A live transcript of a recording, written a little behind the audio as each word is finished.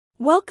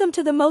Welcome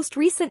to the most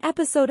recent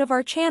episode of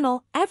our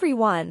channel,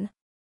 everyone.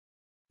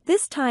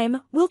 This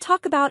time, we'll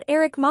talk about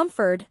Eric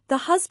Mumford,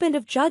 the husband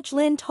of Judge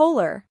Lynn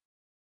Toler.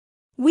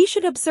 We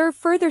should observe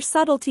further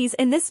subtleties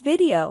in this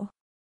video.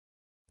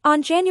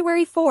 On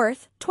January 4,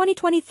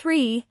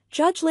 2023,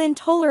 Judge Lynn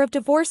Toler of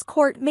Divorce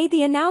Court made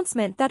the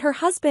announcement that her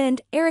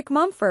husband, Eric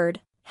Mumford,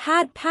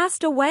 had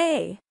passed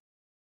away.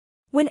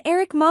 When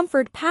Eric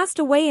Mumford passed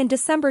away in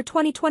December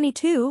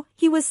 2022,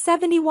 he was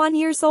 71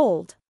 years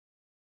old.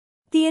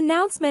 The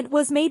announcement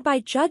was made by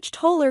Judge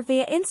Toler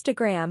via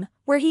Instagram,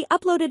 where he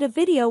uploaded a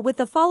video with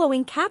the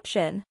following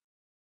caption.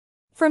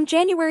 From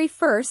January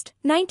 1,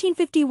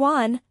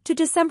 1951, to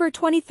December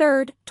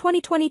 23,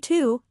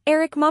 2022,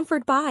 Eric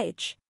Mumford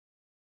Bige.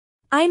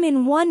 I'm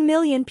in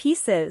 1,000,000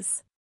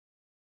 pieces.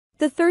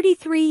 The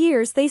 33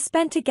 years they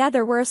spent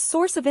together were a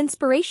source of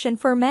inspiration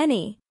for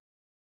many.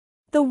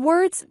 The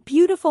words,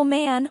 "beautiful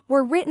man,"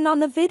 were written on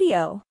the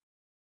video,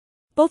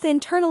 both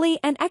internally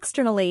and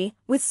externally,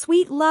 with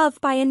Sweet Love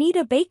by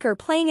Anita Baker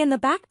playing in the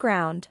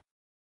background.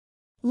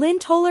 Lynn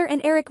Toler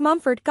and Eric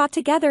Mumford got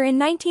together in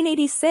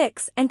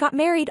 1986 and got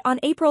married on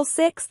April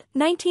 6,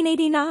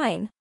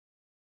 1989.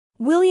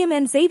 William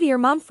and Xavier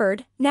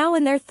Mumford, now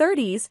in their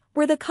 30s,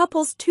 were the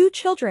couple's 2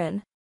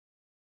 children.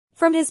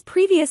 From his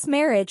previous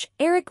marriage,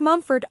 Eric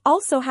Mumford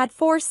also had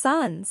 4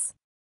 sons.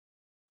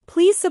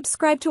 Please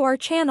subscribe to our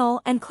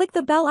channel and click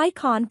the bell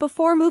icon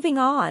before moving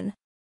on.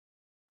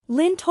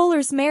 Lynn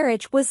Toler's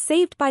marriage was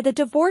saved by the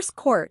divorce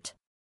court.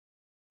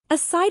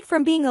 Aside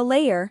from being a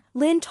layer,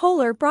 Lynn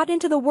Toler, brought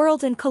into the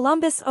world in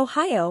Columbus,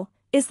 Ohio,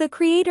 is the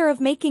creator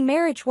of Making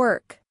Marriage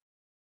Work.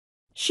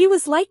 She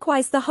was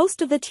likewise the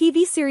host of the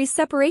TV series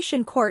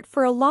Separation Court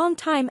for a long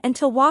time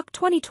until Walk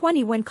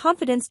 2020 when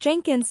Confidence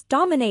Jenkins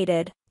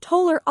dominated.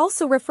 Toler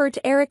also referred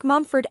to Eric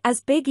Mumford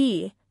as Big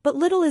E, but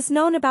little is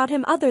known about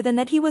him other than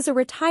that he was a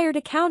retired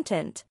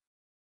accountant.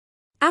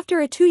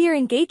 After a 2-year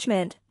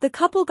engagement, the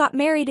couple got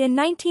married in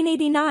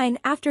 1989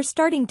 after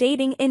starting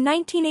dating in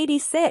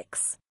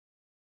 1986.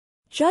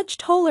 Judge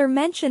Toler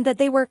mentioned that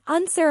they were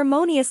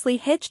unceremoniously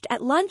hitched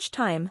at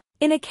lunchtime,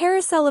 in a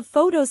carousel of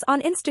photos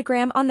on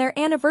Instagram on their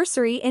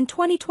anniversary in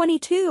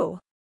 2022.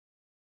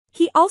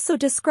 He also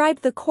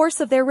described the course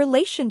of their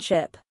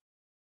relationship.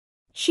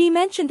 She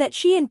mentioned that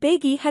she and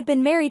Big E had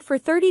been married for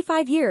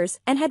 35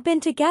 years and had been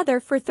together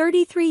for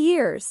 33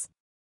 years.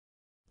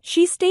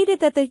 She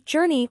stated that the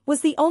journey was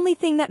the only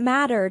thing that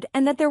mattered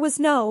and that there was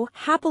no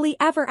happily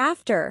ever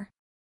after.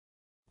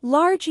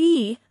 Large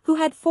E, who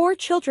had 4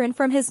 children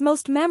from his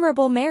most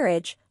memorable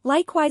marriage,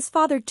 likewise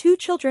fathered 2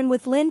 children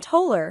with Lynn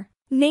Toler,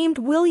 named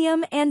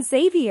William and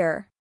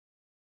Xavier.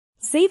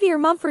 Xavier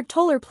Mumford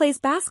Toler plays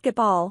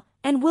basketball,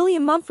 and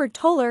William Mumford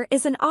Toler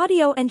is an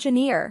audio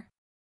engineer.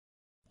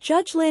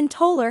 Judge Lynn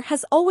Toler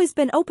has always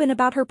been open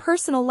about her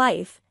personal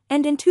life,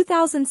 and in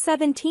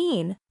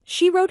 2017,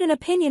 she wrote an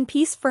opinion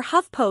piece for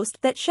HuffPost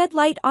that shed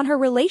light on her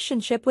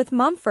relationship with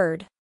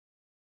Mumford.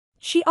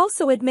 She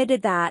also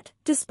admitted that,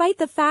 despite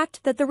the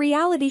fact that the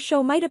reality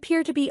show might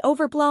appear to be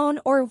overblown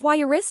or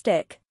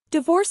voyeuristic,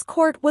 divorce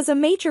court was a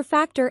major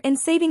factor in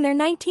saving their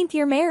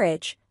 19th-year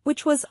marriage,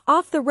 which was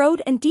off the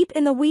road and deep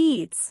in the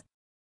weeds.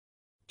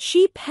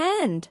 She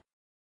penned,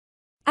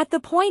 "At the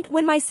point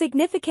when my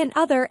significant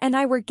other and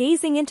I were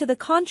gazing into the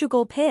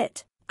conjugal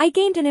pit, I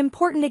gained an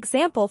important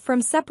example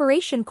from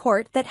separation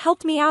court that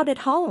helped me out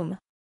at home."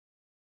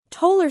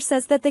 Toler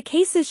says that the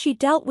cases she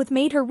dealt with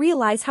made her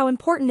realize how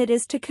important it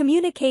is to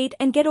communicate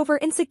and get over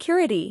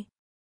insecurity.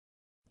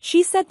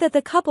 She said that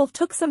the couple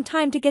took some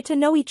time to get to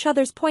know each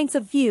other's points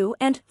of view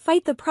and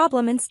fight the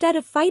problem instead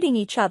of fighting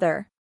each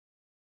other.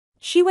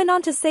 She went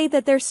on to say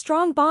that their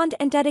strong bond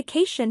and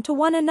dedication to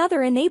one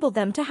another enabled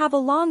them to have a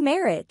long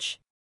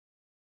marriage.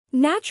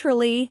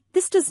 Naturally,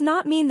 this does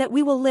not mean that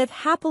we will live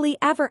happily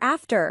ever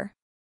after.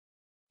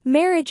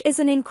 Marriage is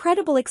an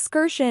incredible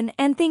excursion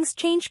and things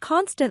change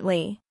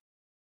constantly.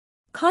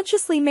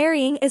 Consciously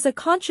marrying is a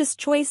conscious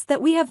choice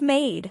that we have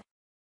made.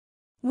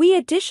 We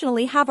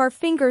additionally have our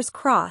fingers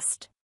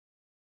crossed.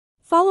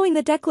 Following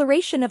the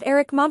declaration of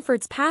Eric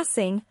Mumford's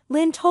passing,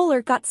 Lynn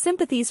Toler got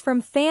sympathies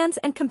from fans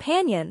and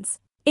companions,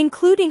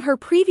 including her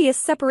previous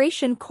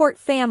separation court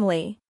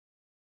family.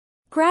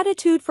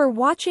 Gratitude for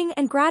watching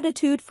and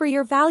gratitude for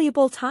your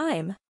valuable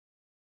time.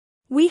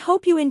 We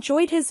hope you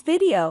enjoyed his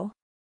video.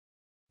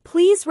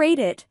 Please rate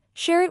it,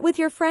 share it with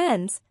your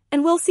friends,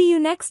 and we'll see you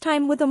next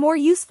time with a more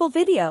useful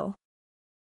video.